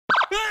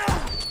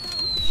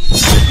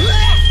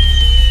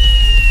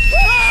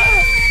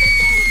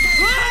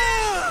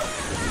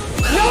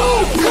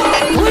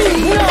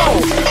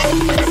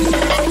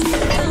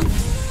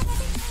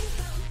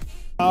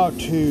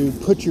to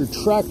put your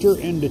tractor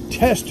into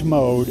test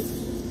mode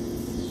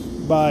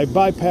by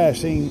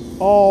bypassing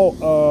all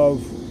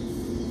of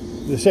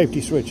the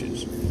safety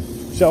switches.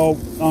 So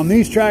on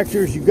these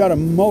tractors, you've got a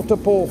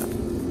multiple,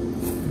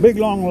 big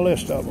long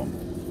list of them.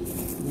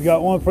 You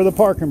got one for the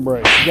parking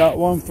brake, you got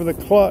one for the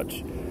clutch,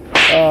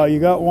 you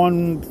got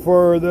one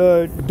for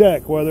the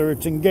deck, whether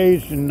it's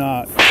engaged or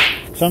not.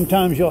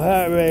 Sometimes you'll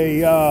have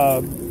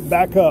a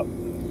backup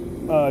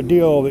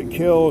deal that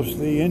kills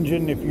the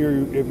engine if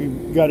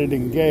you've got it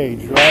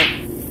engaged,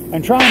 right?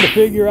 And trying to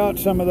figure out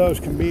some of those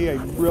can be a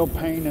real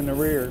pain in the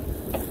rear.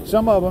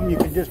 Some of them you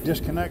can just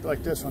disconnect,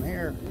 like this one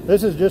here.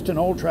 This is just an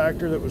old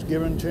tractor that was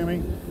given to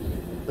me.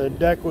 The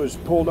deck was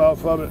pulled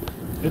off of it.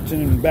 It's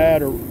in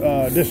bad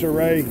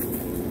disarray.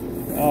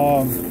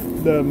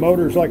 The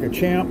motor's like a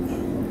champ,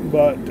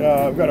 but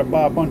I've got to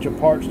buy a bunch of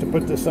parts to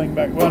put this thing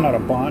back. Well, not a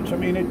bunch. I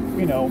mean,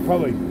 you know,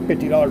 probably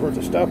 $50 worth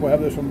of stuff. We'll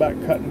have this one back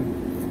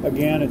cutting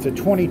again. It's a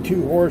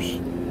 22 horse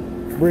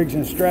Briggs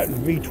 &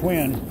 Stratton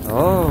V-twin.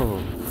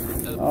 Oh.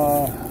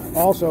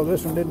 Also,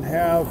 this one didn't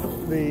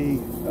have the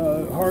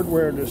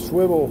hardware to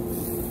swivel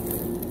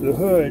the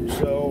hood,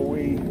 so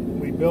we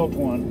built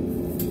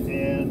one,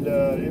 and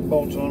it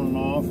bolts on and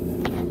off.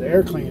 The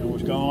air cleaner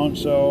was gone,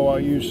 so I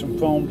used some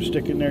foam to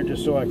stick in there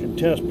just so I can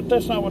test, but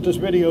that's not what this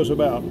video is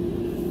about.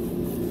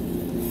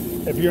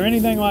 If you're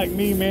anything like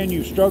me, man,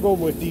 you struggle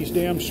with these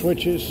damn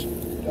switches,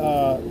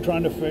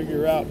 trying to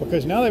figure out,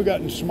 because now they've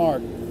gotten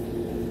smart,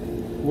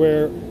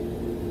 where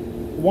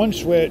one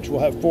switch will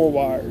have 4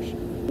 wires.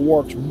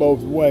 Works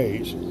both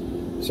ways.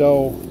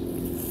 So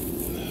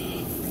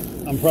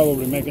I'm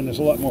probably making this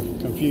a lot more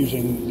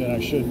confusing than I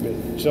should be.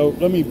 So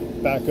let me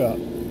back up.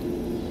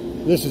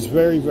 This is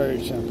very,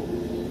 very simple.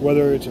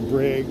 Whether it's a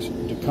Briggs,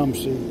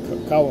 Tecumseh,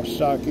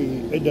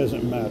 Kawasaki, it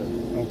doesn't matter,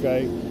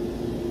 okay?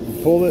 You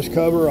pull this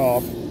cover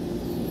off,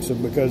 so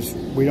because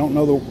we don't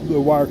know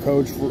the wire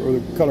codes or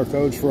the color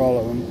codes for all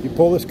of them, you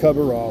pull this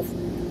cover off,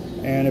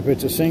 and if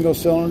it's a single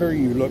cylinder,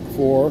 you look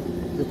for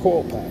your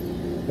coil pack.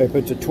 If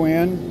it's a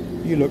twin,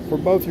 you look for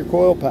both your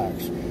coil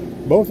packs.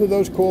 Both of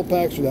those coil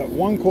packs, or that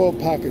one coil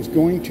pack, is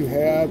going to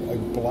have a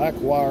black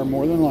wire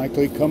more than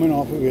likely coming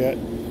off of it,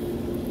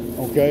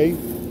 okay,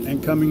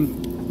 and coming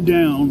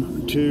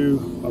down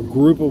to a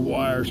group of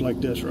wires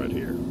like this right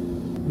here.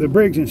 The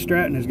Briggs &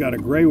 Stratton has got a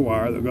gray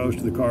wire that goes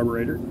to the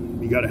carburetor.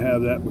 You got to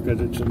have that because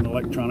it's an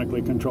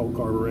electronically controlled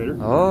carburetor.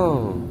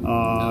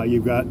 Oh.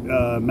 You've got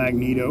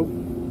magneto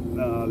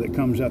that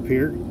comes up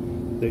here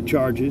that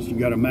charges. You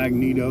got a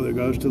magneto that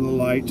goes to the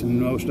lights,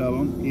 and most of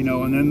them, you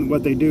know, and then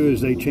what they do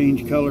is they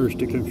change colors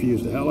to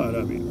confuse the hell out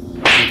of you,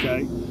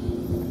 okay?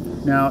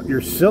 Now, your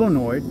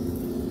solenoid,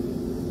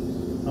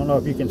 I don't know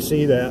if you can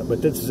see that,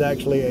 but this is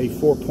actually a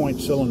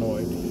 4-point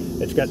solenoid.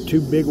 It's got 2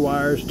 big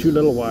wires, 2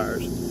 little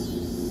wires.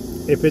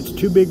 If it's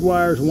 2 big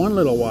wires, 1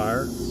 little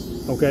wire,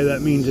 okay,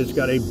 that means it's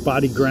got a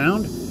body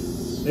ground.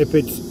 If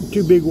it's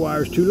 2 big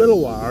wires, 2 little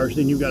wires,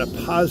 then you've got a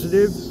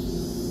positive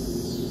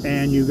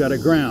and you've got a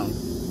ground.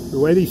 The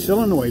way these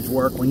solenoids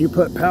work, when you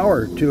put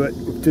power to it,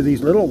 to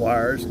these little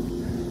wires,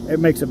 it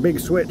makes a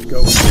big switch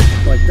go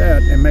like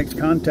that and makes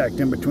contact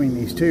in between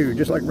these two,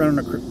 just like running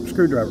a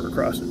screwdriver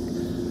across it.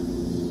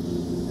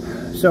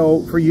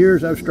 So for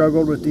years I've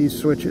struggled with these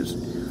switches,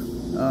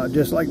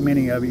 just like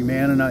many of you,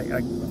 man, and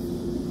I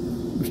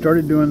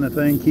started doing the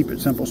thing, keep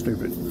it simple,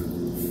 stupid.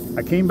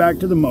 I came back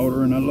to the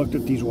motor and I looked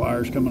at these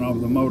wires coming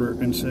off the motor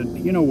and said,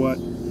 you know what,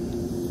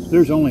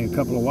 there's only a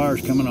couple of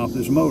wires coming off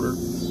this motor.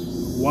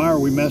 Why are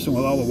we messing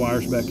with all the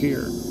wires back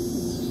here?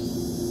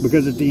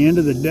 Because at the end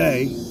of the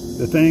day,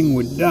 the thing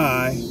would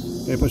die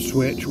if a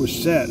switch was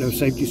set, if a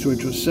safety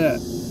switch was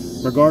set,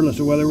 regardless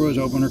of whether it was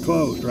open or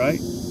closed, right?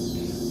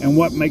 And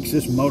what makes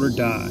this motor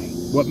die?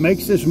 What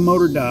makes this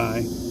motor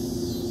die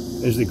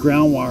is the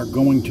ground wire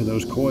going to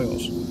those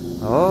coils.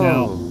 Oh.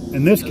 Now,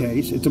 in this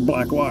case, it's a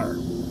black wire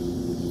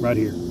right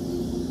here.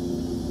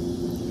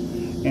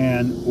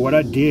 And what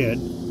I did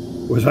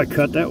was I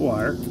cut that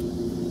wire,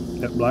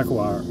 that black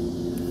wire,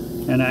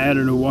 and I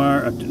added a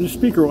wire, a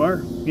speaker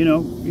wire. You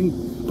know, you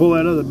can pull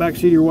that out of the back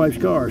seat of your wife's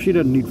car. She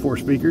doesn't need 4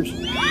 speakers.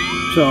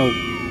 So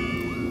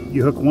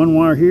you hook one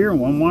wire here and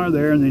one wire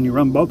there, and then you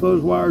run both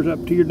those wires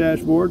up to your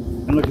dashboard,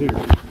 and look here.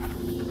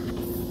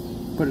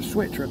 Put a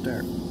switch right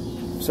there.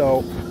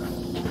 So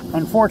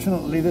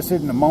unfortunately, this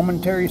isn't a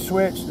momentary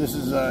switch. This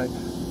is a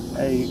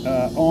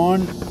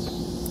on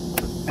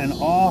and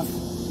off,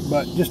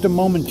 but just a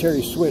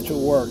momentary switch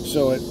will work.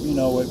 So it, you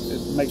know, it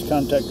makes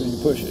contact when you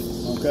push it.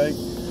 Okay.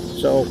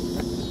 So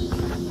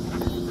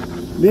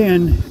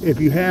then, if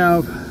you've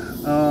got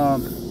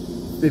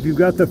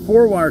the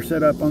 4-wire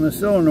set up on the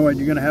solenoid,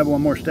 you're going to have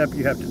one more step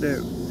you have to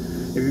do.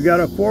 If you've got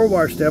a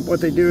 4-wire step,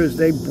 what they do is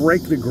they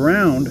break the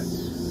ground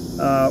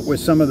with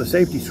some of the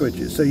safety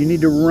switches. So you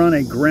need to run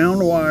a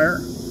ground wire.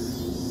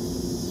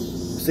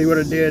 See what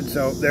I did?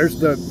 So there's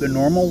the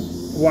normal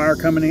wire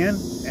coming in,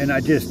 and I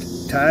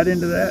just tied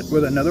into that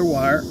with another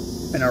wire,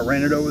 and I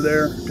ran it over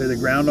there to the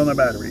ground on the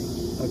battery.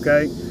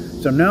 Okay?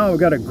 So now I've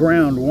got a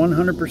ground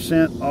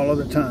 100% all of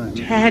the time.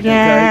 Okay? You only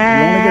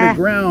get a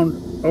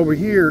ground over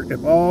here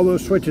if all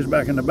those switches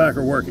back in the back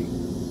are working.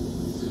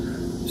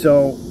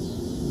 So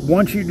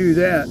once you do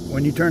that,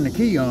 when you turn the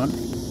key on,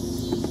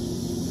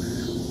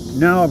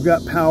 now I've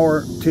got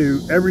power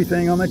to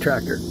everything on the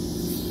tractor.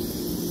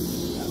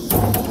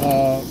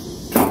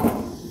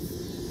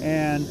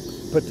 And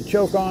put the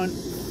choke on,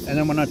 and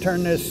then when I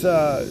turn this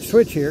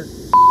switch here,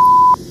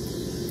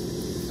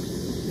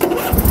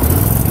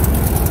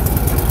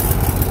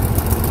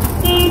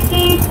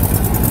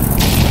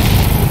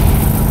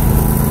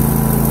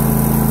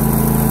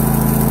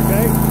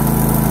 okay,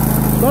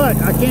 but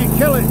I can't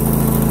kill it.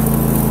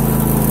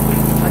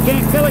 I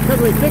can't kill it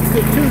because we fixed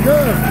it too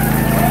good.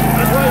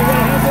 That's why you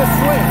gotta have this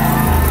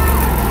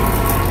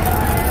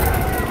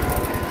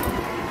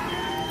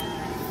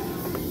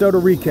switch. So to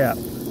recap,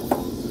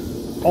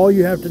 all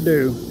you have to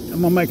do,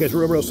 I'm gonna make this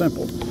real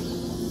simple.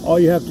 All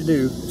you have to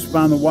do is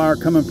find the wire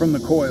coming from the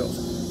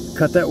coils.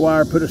 Cut that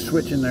wire, put a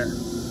switch in there,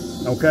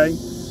 okay?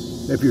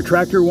 If your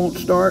tractor won't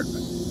start,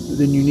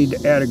 then you need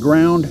to add a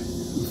ground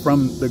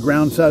from the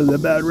ground side of the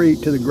battery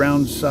to the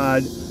ground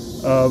side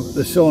of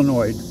the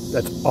solenoid.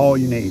 That's all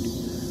you need.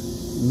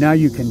 Now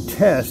you can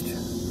test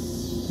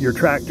your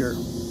tractor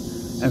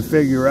and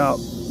figure out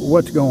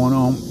what's going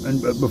on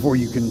and before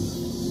you can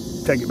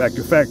take it back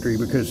to factory,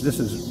 because this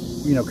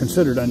is, you know,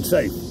 considered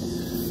unsafe,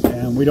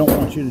 and we don't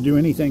want you to do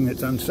anything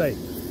that's unsafe.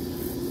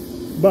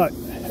 But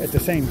at the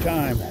same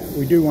time,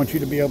 we do want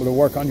you to be able to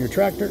work on your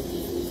tractor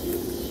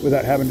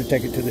without having to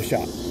take it to the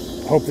shop.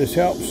 Hope this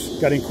helps.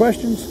 Got any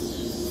questions?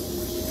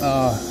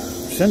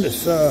 Send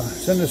us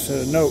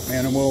a note,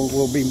 man, and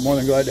we'll be more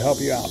than glad to help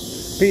you out.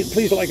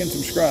 Please like and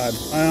subscribe.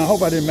 I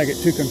hope I didn't make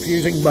it too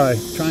confusing by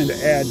trying to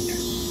add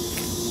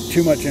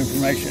too much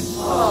information.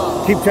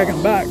 Keep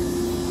checking back.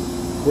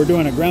 We're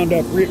doing a ground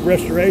up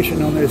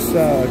restoration on this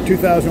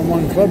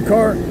 2001 club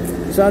car,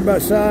 side by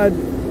side,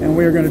 and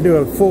we are going to do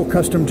a full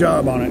custom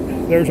job on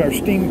it. There's our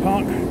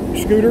steampunk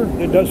scooter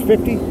that does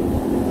 50,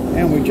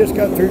 and we just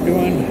got through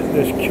doing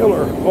this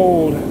killer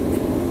old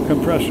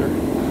compressor.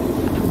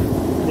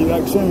 Be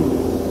back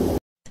soon.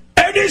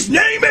 And his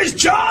name is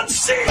John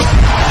C.